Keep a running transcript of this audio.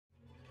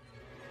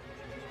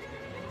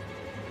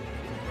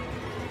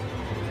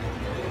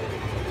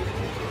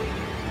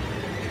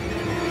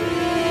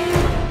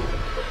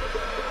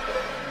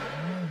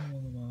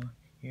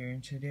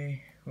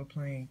today we're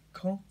playing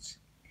Colt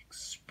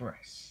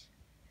Express.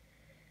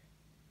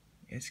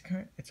 It's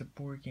a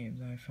board game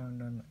that I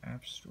found on the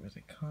App Store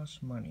that costs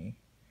money.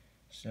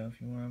 So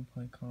if you want to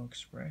play Colt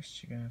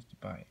Express, you're gonna have to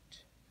buy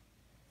it.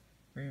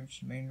 Pretty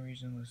much the main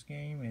reason of this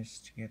game is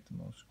to get the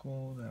most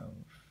gold out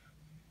of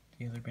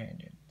the other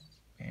bandits.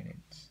 Yeah,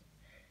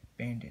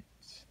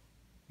 bandits.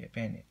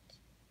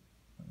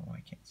 I don't know why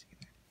I can't see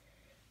that.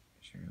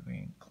 Sure,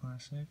 being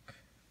classic.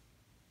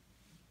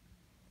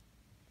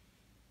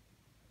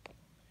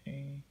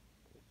 Okay.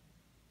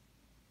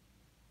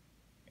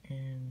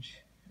 And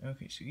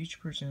okay, so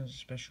each person has a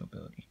special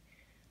ability.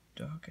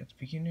 Doc, at the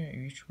beginning of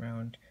each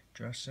round,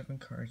 draw 7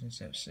 cards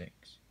instead of 6.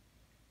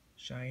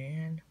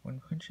 Cheyenne, when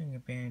punching a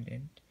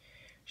bandit,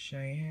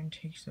 Cheyenne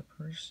takes the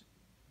purse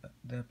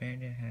the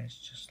bandit has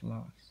just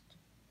lost.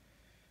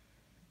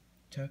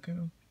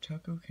 Tucko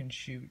can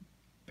shoot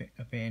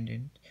a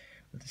bandit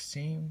with the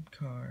same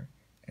car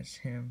as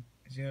him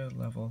as the other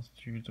level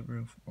through the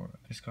roof of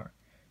his car.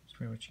 So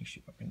pretty much you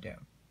shoot up and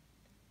down.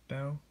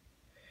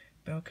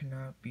 Belle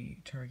cannot be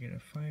target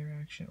of fire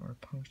action or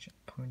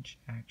punch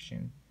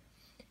action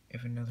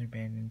if another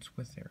bandit's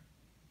with her.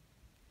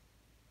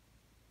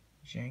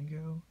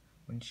 Django,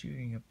 when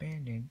shooting a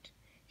bandit,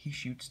 he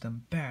shoots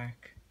them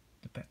back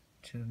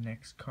to the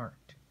next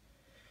cart.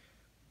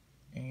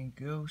 And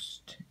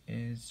Ghost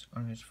is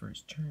on his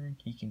first turn.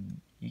 He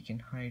can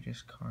hide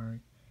his card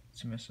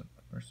to mess up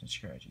the person's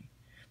strategy.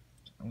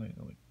 So I'm gonna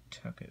go with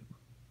Tucko.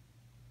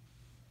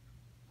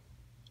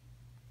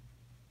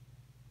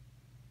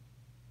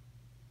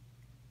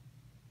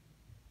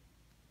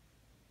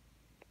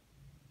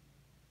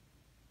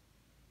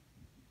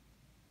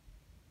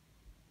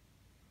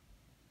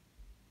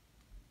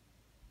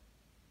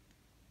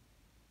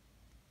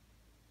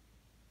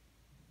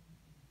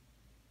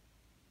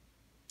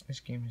 This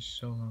game is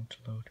so long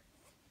to load.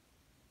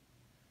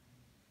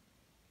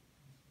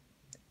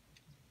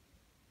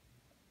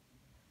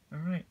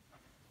 Alright,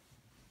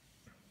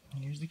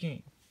 here's the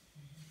game.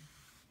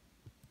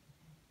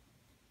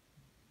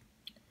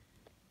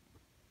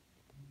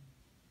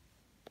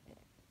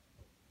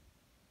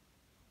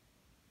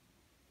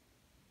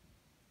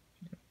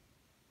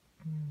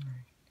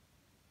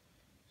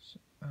 So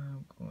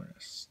I'm going to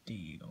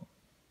steal.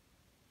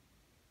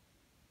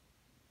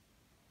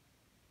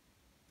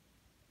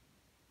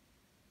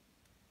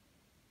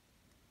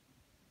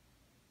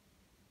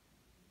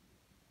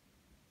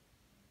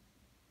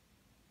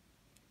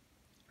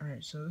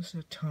 Alright, so this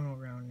is a tunnel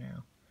round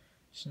now.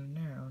 So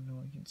now no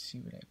one can see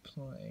what I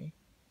play.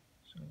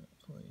 So I'm going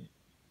to play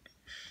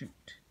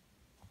shoot.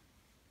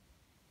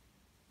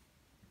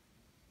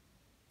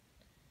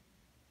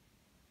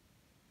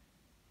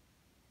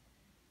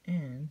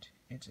 And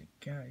it's a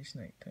guy's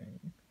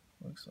nighttime,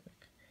 looks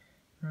like.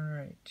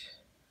 Alright.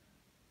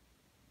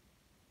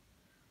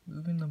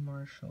 Moving the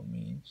marshal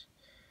means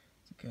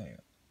the guy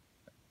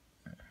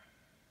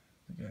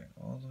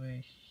all the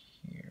way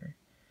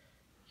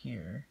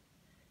here.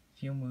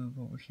 If he'll move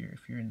over here,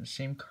 if you're in the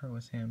same car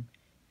with him,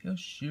 he'll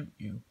shoot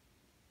you.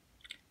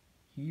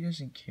 He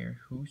doesn't care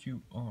who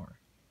you are,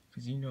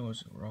 because he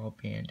knows we're all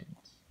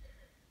bandits.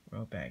 We're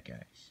all bad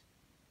guys.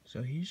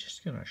 So he's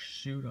just gonna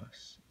shoot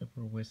us if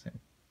we're with him.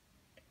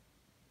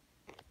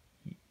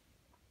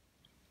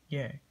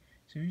 Yeah,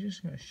 so he's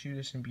just gonna shoot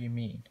us and be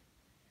mean.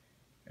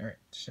 Alright,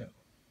 so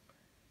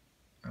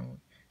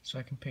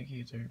I can pick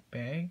either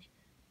bag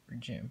or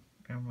gym.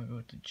 I'm gonna go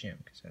with the gym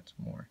because that's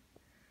more.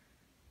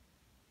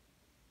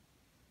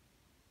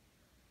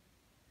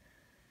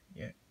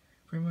 Yeah,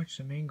 pretty much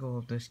the main goal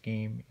of this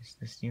game is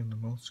to steal the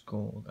most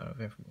gold out of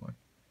everyone.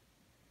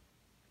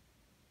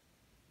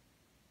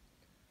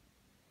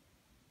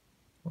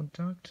 Well,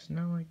 Doc does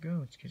not like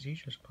ghosts because he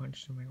just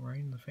punched him right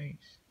in the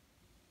face.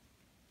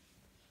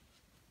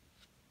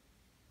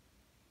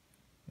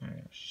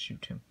 Alright,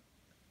 shoot him.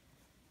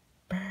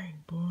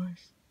 Bang,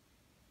 boys!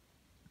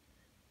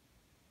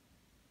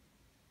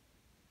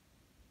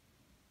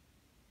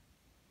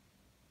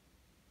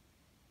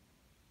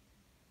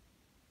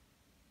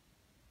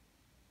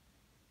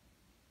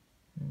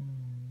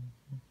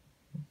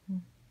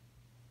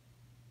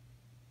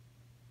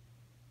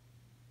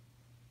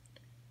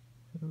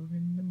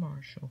 Moving the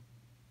marshal.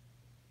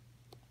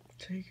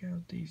 Take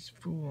out these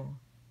fools.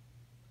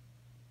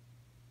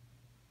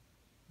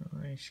 Oh,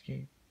 I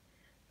escaped.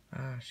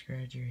 Ah,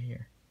 Scratch, you're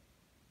here.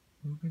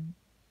 Moving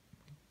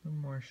the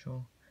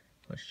marshal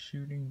plus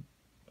shooting.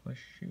 By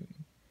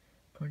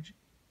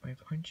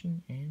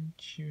punching and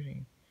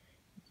shooting.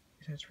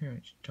 That's pretty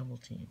much double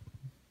team.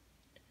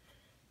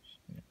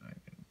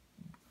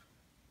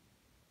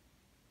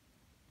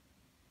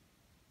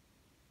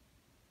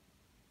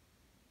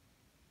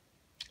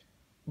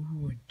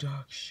 Ooh, and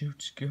Doc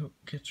shoots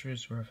gets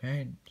his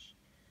revenge.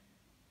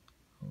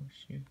 Oh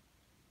shoot.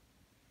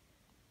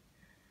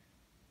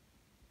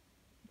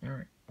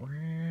 Alright,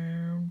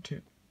 round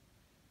 2.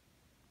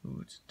 Ooh,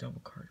 it's a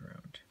double card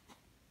round.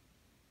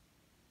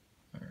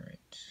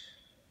 Alright.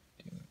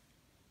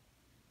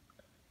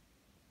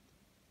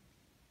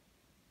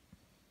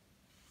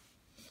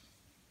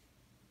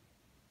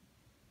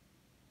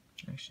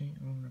 Actually,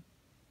 I'm gonna...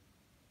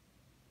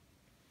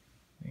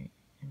 Wait,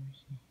 let me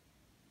see.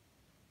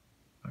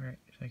 Alright,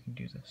 if I can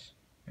do this.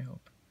 I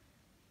hope.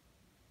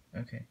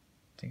 Okay, I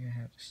think I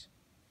have this.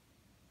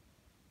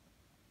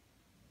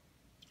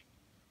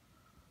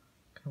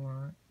 Come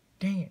on.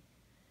 Dang it!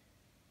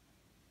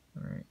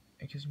 Alright,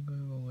 I guess I'm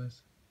gonna go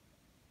with...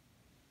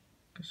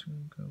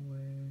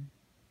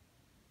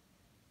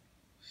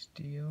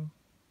 steel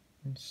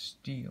and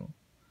steel.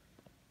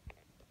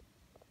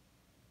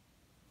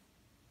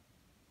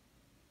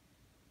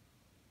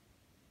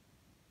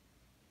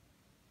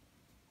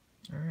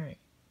 Alright.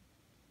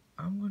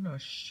 I'm gonna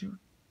shoot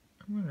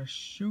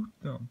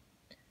them.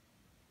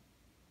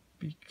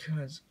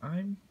 Because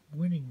I'm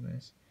winning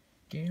this.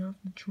 Getting off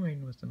the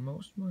train with the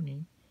most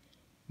money.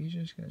 He's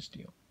just gonna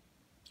steal.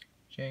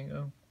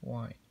 Django,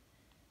 why?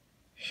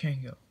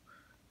 Django.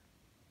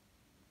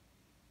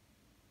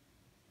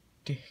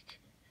 Dick.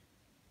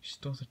 You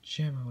stole the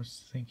gem I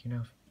was thinking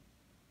of.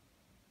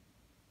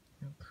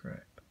 Oh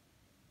crap.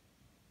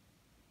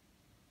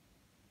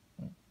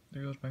 Well,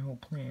 there goes my whole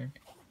plan.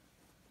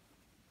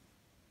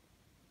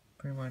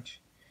 Pretty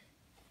much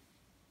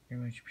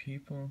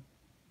people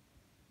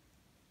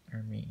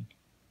are mean.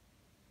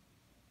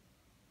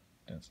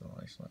 That's a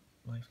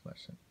life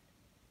lesson.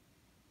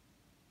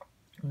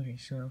 Okay,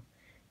 so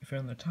if you're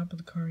on the top of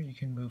the car, you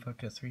can move up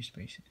to 3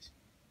 spaces.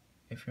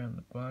 If you're on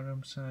the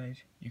bottom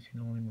side, you can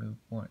only move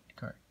 1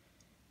 car.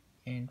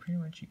 And pretty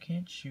much you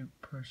can't shoot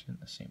a person in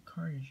the same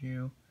car as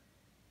you,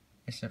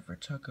 except for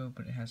Tucko,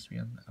 but it has to be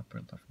on the upper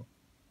level.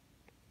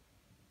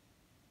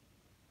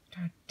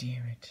 God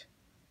damn it.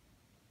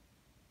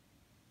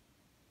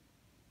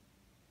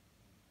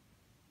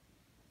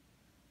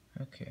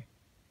 Okay.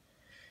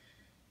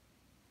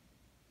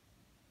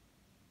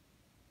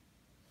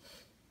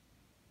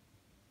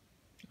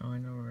 Oh, I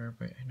know where,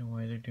 but I know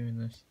why they're doing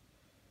this.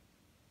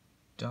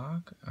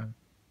 Tucko's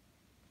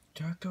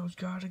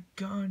got a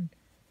gun.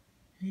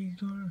 He's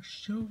gonna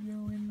shoot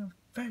you in the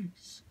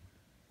face.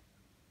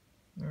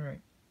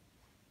 Alright.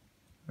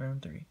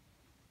 Round 3.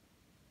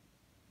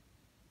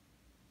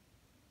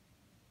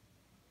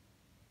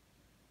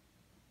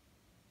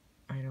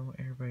 I know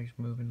everybody's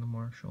moving the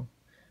Marshall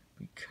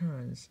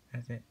because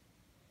at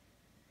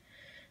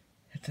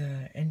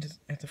the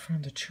front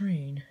of the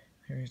train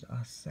there's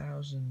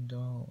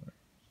 $1,000.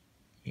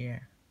 Yeah,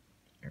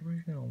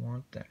 everybody's gonna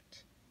want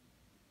that.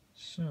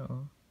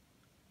 So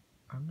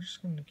I'm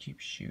just gonna keep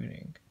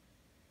shooting.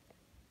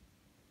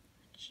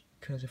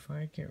 Because if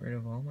I get rid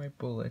of all my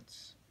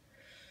bullets,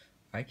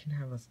 I can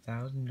have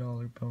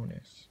 $1,000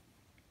 bonus.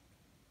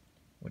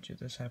 Which if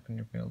this happened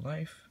in real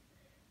life,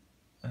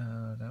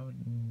 that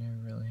would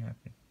never really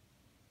happen.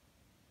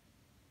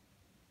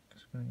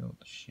 So I'm gonna go with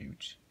the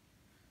shoot.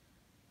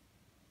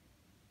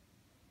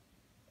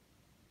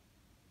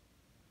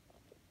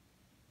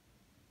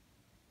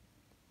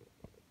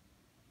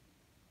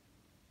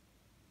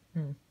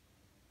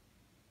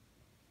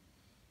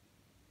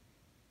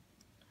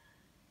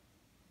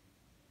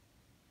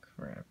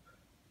 Crap.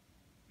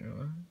 You know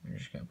what? I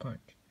just got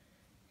punched.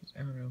 Because I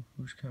don't know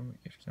who's coming,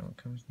 if someone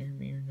comes near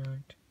me or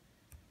not.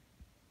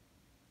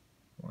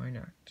 Why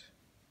not?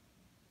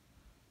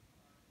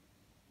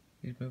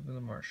 He's moving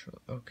the Marshall.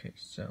 Okay,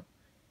 so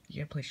you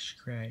can't play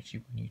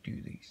strategy when you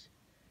do these.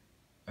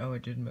 Oh,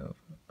 it did move.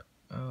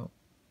 Oh,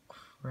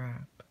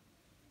 crap.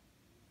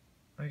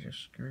 I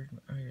just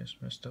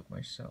messed up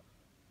myself.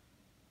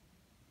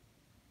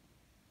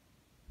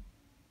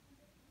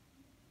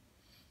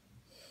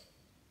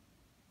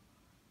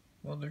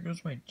 Well, there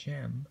goes my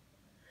gem.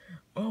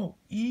 Oh,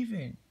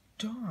 even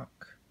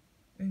Doc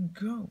and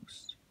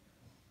Ghost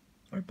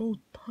are both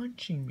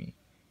punching me.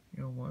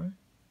 You know what?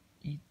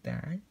 Eat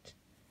that.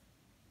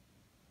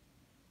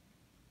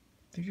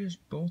 They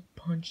just both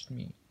punched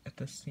me at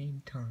the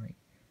same time.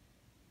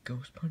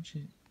 Ghost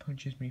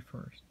punches me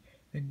first.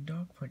 Then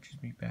Doc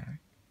punches me back.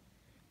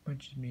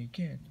 Punches me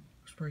again.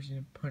 Ghost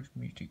person punched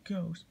me to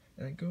Ghost.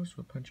 And then Ghost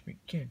will punch me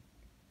again.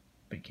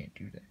 But he can't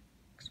do that.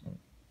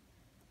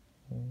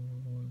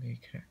 Holy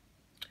crap.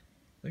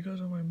 There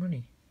goes all my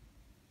money.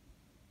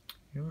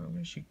 You know what? I'm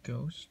gonna shoot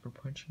Ghost for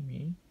punching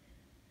me.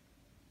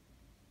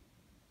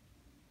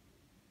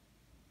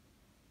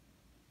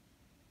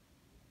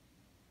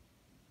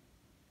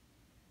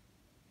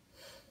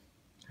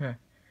 Huh.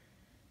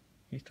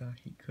 He thought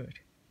he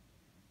could.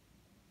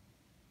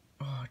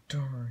 Oh,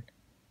 darn.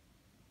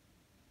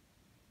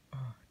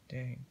 Oh,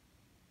 dang.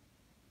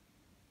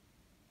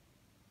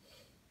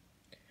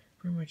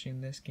 Pretty much in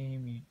this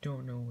game, you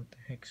don't know what the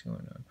heck's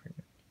going on, pretty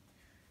much.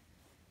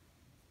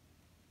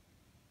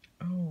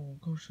 Oh,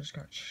 Ghost just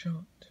got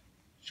shot.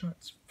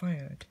 Shots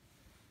fired.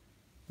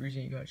 The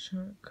reason he got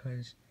shot,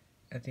 because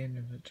at the end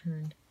of the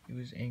turn, he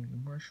was angry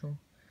Marshall.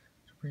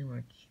 So pretty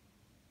much,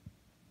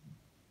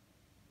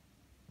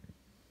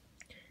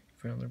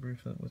 if you're on the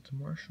roof with the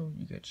Marshall,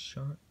 you get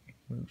shot and he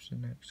moves to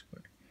the next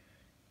square.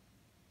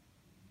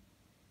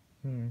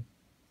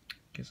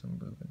 Guess I'm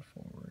moving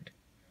forward.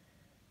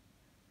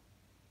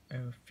 I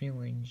have a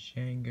feeling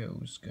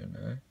Django's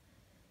gonna...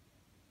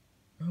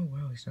 Oh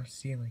wow, he's not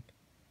stealing.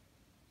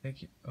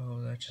 Thank you.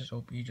 Oh, that's just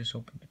open. You just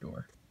opened the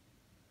door.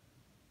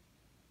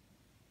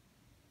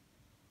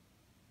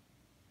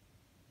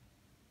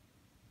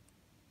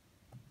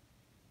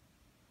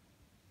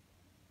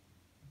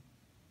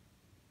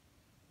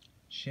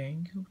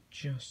 Django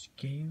just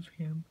gave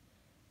him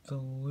the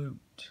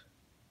loot,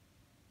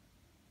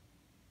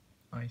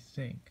 I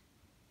think.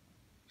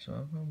 So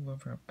I'm gonna go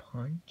for a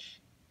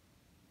punch.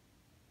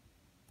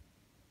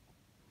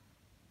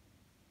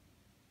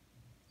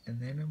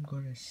 And then I'm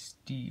gonna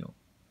steal.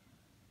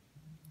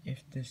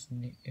 If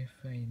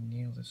I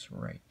nail this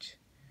right.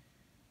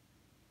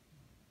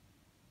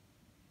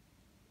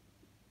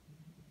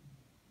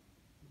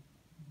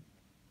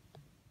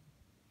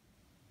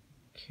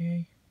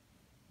 Okay.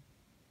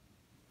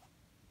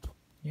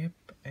 Yep,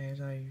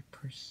 as I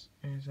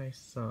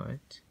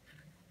thought,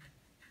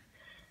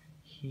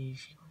 he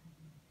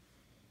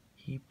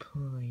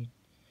played.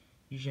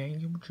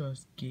 Django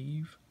just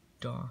gave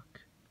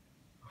Doc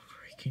a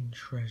freaking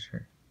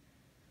treasure.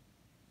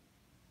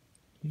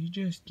 He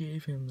just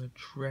gave him the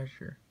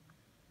treasure.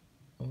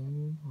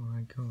 Oh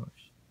my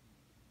gosh.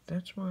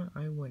 That's why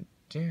I went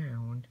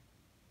down,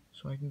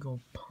 so I can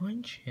go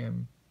punch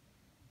him,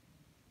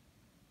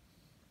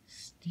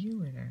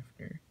 steal it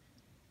after,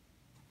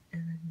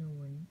 and then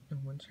no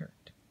one's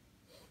hurt.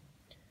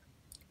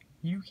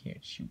 You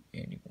can't shoot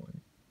anyone.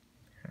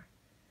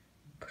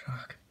 But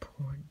I can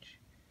punch.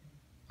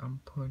 I'm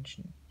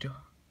punching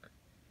Doc,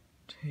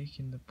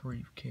 taking the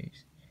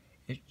briefcase.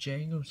 If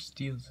Django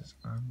steals this,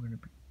 I'm gonna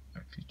be.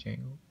 Actually,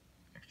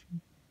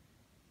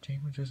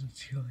 Django doesn't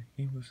steal it.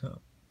 He moves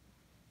up.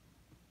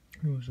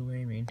 He moves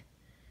away, I mean.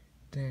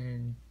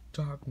 Then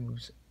Doc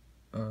moves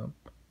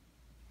up,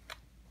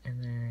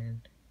 and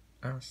then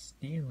I'll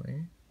steal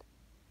it,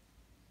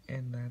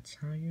 and that's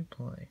how you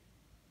play.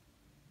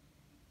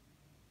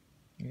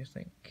 You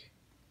think,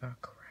 oh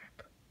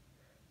crap.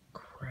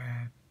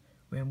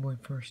 Wait, I'm going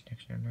first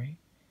next turn, right?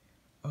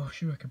 Oh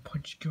shoot, I can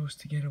punch Ghost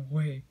to get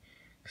away,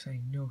 cause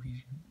I know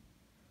he's.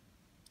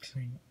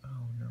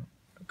 Oh no.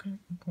 Okay,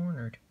 I'm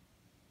cornered.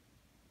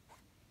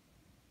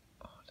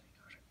 Oh, thank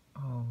God.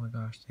 Oh my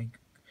gosh,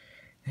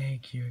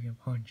 thank you, I can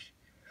punch.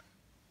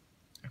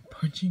 I'm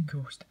punching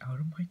Ghost out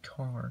of my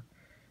car.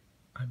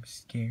 I'm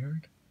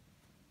scared.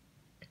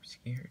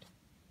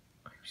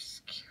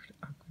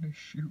 I'm gonna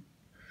shoot.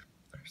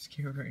 I'm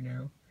scared right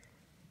now.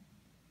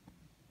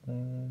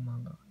 Oh my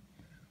God.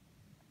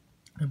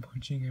 I'm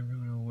punching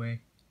everyone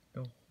away.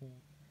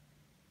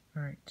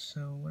 Alright,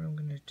 so what I'm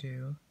gonna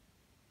do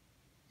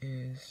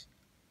is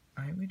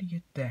I'm gonna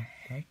get the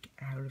heck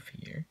out of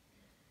here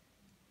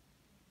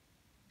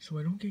so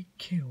I don't get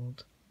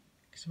killed.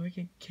 Because if I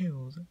get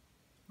killed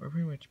or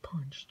pretty much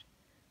punched,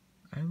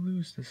 I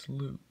lose this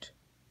loot.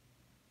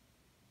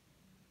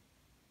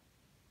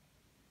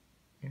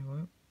 You know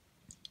what?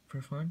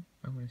 For fun,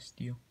 I'm gonna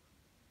steal.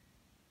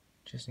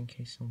 Just in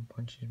case someone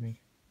punches me.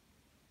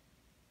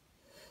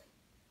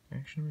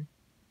 Actually,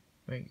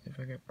 wait, if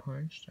I get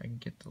punched, I can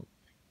get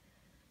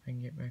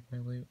back my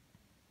loot.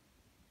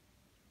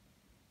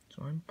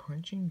 So I'm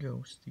punching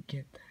Ghost to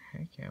get the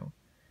heck out.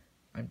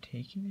 I'm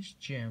taking his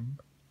gem,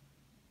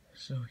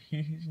 so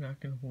he's not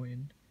gonna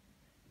win.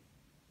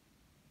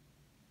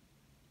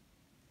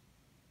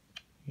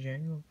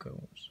 Django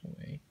goes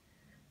away.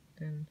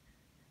 Then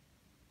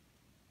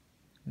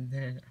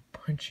I'm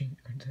punching,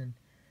 and then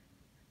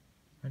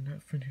I'm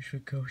not finished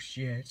with Ghost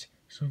yet,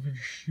 so I'm gonna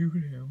shoot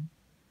him.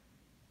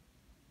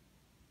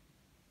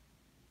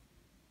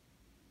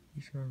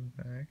 He's coming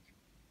back.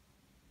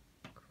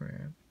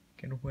 Crap.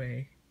 Get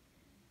away.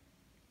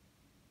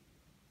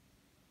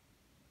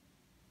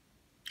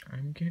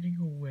 I'm getting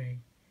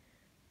away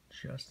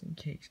just in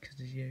case, because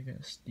he's either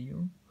gonna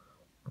steal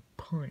or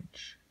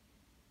punch.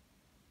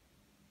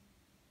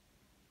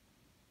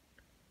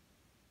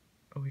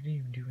 Oh, he didn't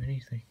even do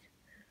anything.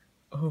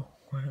 Oh,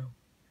 wow.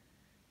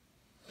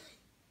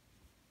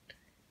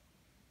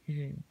 He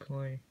didn't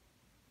play.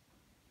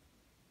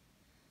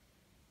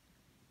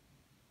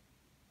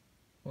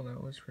 Well,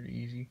 that was pretty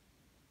easy.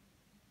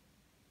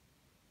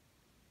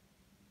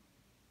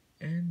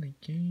 And the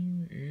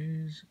game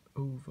is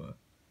over.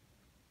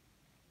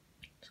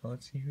 So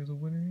let's see who the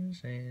winner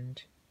is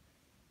and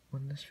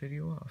run this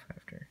video off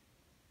after.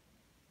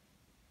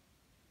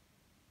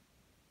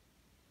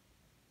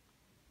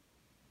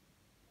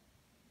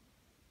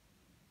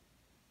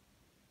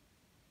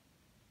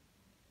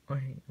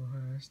 I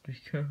lost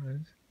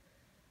because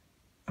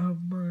of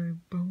my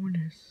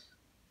bonus.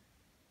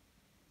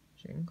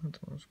 Django's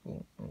on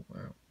school. Oh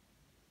wow.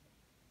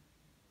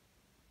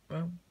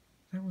 Well,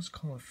 that was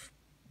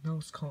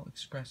Colt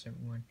Express,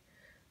 everyone.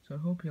 So I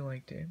hope you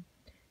liked it,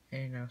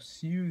 and I'll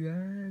see you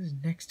guys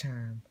next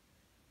time.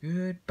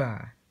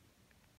 Goodbye.